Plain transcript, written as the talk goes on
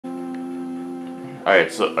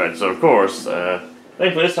So of course,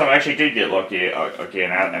 thankfully this time I actually did get lucky. Okay,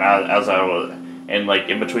 as I was in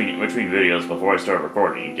between videos before I started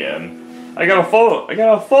recording again, I got a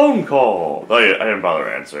phone call. I didn't bother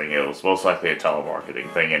answering. It was most likely a telemarketing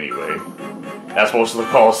thing anyway. That's most of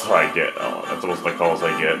the calls that I get. That's most of the calls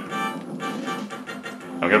I get.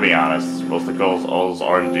 I'm gonna be honest. Most of the calls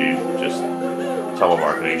are indeed just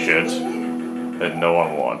telemarketing shit that no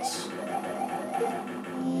one wants.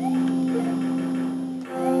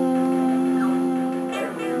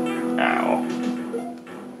 Ow.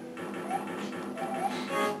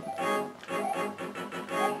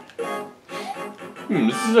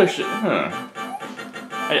 This is actually,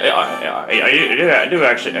 I do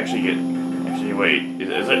actually get. Actually, wait.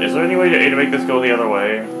 Is there any way to make this go the other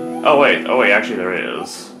way? Oh wait. Actually, there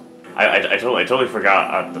is. I totally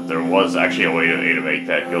forgot that there was actually a way to make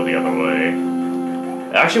that go the other way.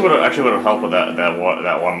 It actually would have helped with that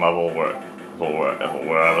one level where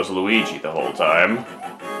I was Luigi the whole time.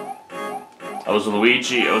 I was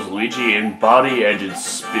Luigi in body and in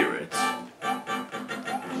spirit.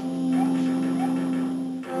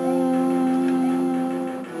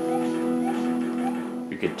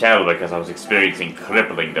 You could tell because I was experiencing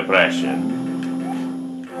crippling depression.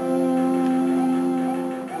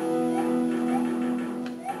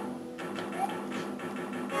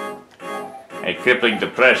 And crippling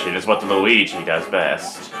depression is what Luigi does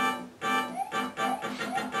best.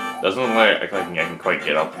 Doesn't look like I can quite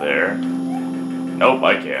get up there. Nope,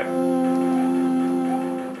 I can't.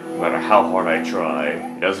 No matter how hard I try,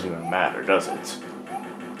 it doesn't even matter, does it?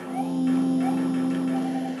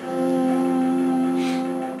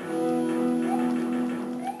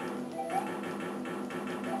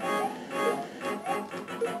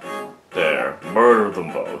 There, murder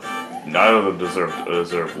them both. None of them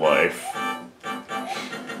deserve life.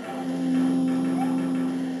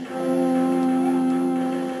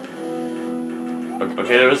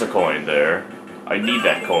 Okay, there is a coin there. I need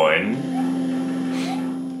that coin.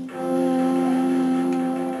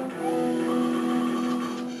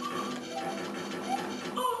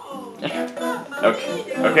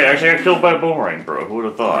 Okay, actually I got killed by a boomerang, bro. Who would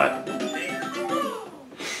have thought?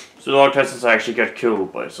 It's been a long time since I actually got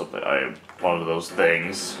killed by something. I am one of those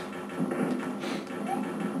things.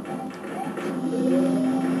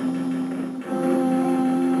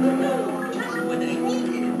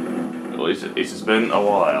 At least it's been a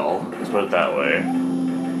while. Let's put it that way.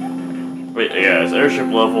 But yeah, this airship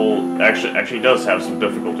level actually does have some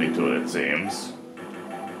difficulty to it. It seems.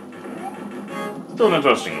 Still an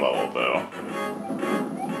interesting level, though.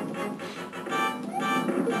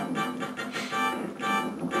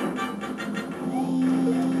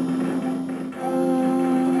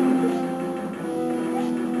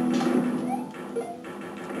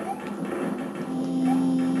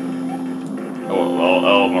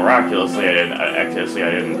 Well, miraculously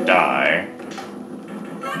I didn't die.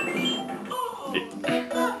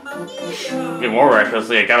 Even more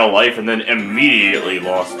miraculously, I got a life and then immediately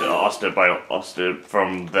lost it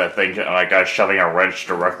from that thing, like guy shoving a wrench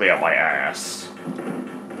directly up my ass.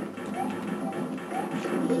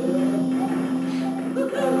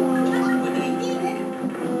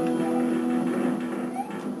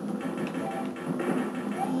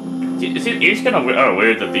 It's kind of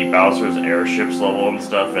weird that the Bowser's airships level and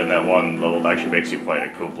stuff, and that one level that actually makes you fight a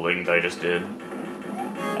Koopling that I just did.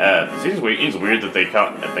 It seems weird that they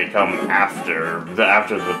come after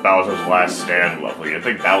the Bowser's Last Stand level. You'd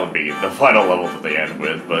think that would be the final level that they end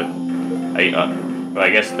with, but I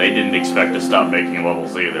guess they didn't expect to stop making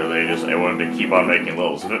levels either. They wanted to keep on making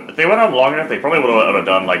levels. If they went on long enough, they probably would have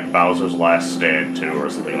done like Bowser's Last Stand 2 or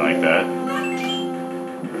something like that.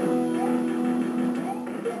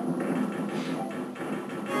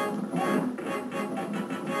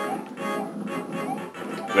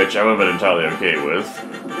 Which I would have been entirely okay with.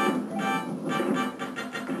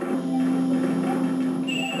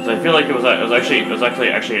 So I feel like it was actually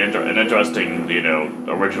an interesting, you know,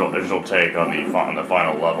 original take on the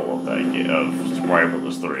final level of that of Super Mario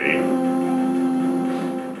Bros. 3.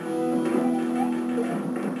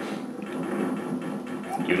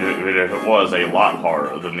 Even if it was a lot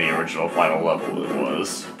harder than the original final level it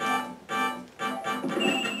was.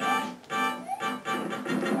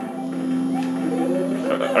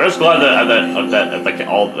 I'm just glad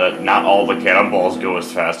that not all the cannonballs go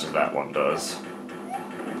as fast as that one does.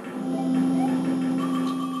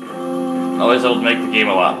 Otherwise, it'll make the game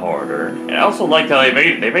a lot harder. And I also like how they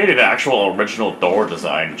made an actual original door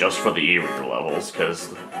design just for the E-Reader levels,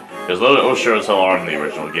 because those sure as hell are in the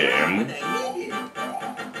original game.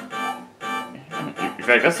 In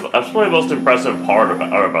fact, that's probably the most impressive part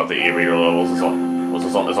about the E-Reader levels is all.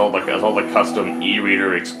 is all the custom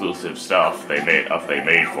e-reader exclusive stuff they made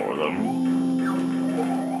for them.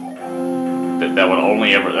 That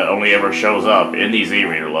only ever shows up in these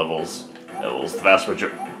e-reader levels. The vast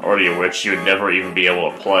majority of which you would never even be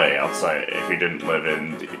able to play outside if you didn't live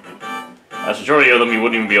in. The vast majority of them you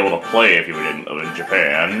wouldn't even be able to play if you didn't live in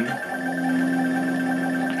Japan.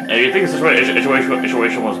 And you think the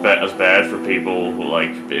situation was as bad for people who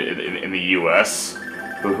in the U.S.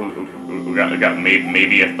 who got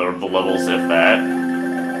maybe a third of the levels, if that.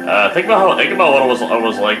 Think about what it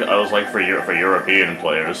was like for European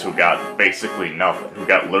players who got basically nothing, who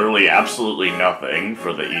got literally absolutely nothing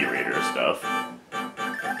for the e-reader stuff.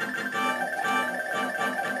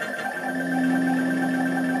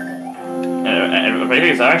 And the thing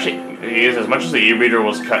is, as much as the e-reader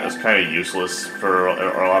was kind of useless for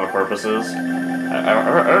a lot of purposes, I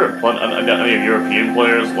heard plenty of European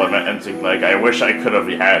players lamenting like, I wish I could have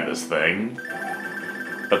had this thing.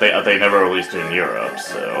 But they never released it in Europe,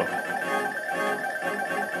 so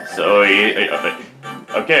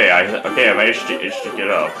okay, I managed to get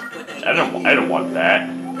up. I don't want that.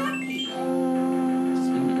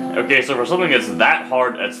 Okay, so for something that's that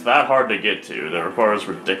hard to get to, that requires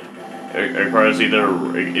either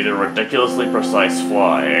ridiculously precise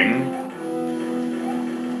flying.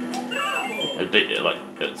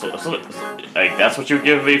 That's what you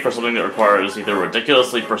give me for something that requires either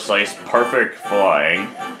ridiculously precise, perfect flying,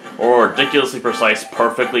 or ridiculously precise,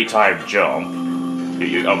 perfectly timed jump.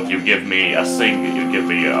 You give me a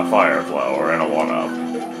fire flower and a 1-up.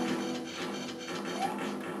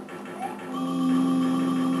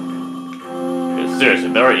 Seriously,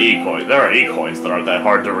 there are e-coins that aren't that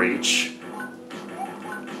hard to reach.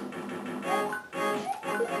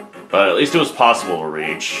 But at least it was possible to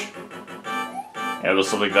reach. And it was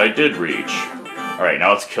something that I did reach. Alright,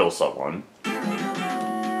 now let's kill someone.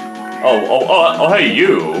 Oh, hey,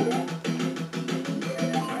 you!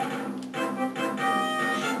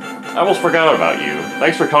 I almost forgot about you.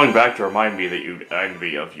 Thanks for coming back to remind me that you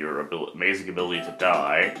envy of your amazing ability to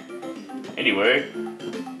die. Anyway,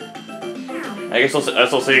 I guess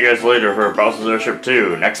I'll see you guys later for Bowser's Airship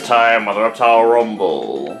 2, next time on the Reptile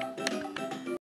Rumble.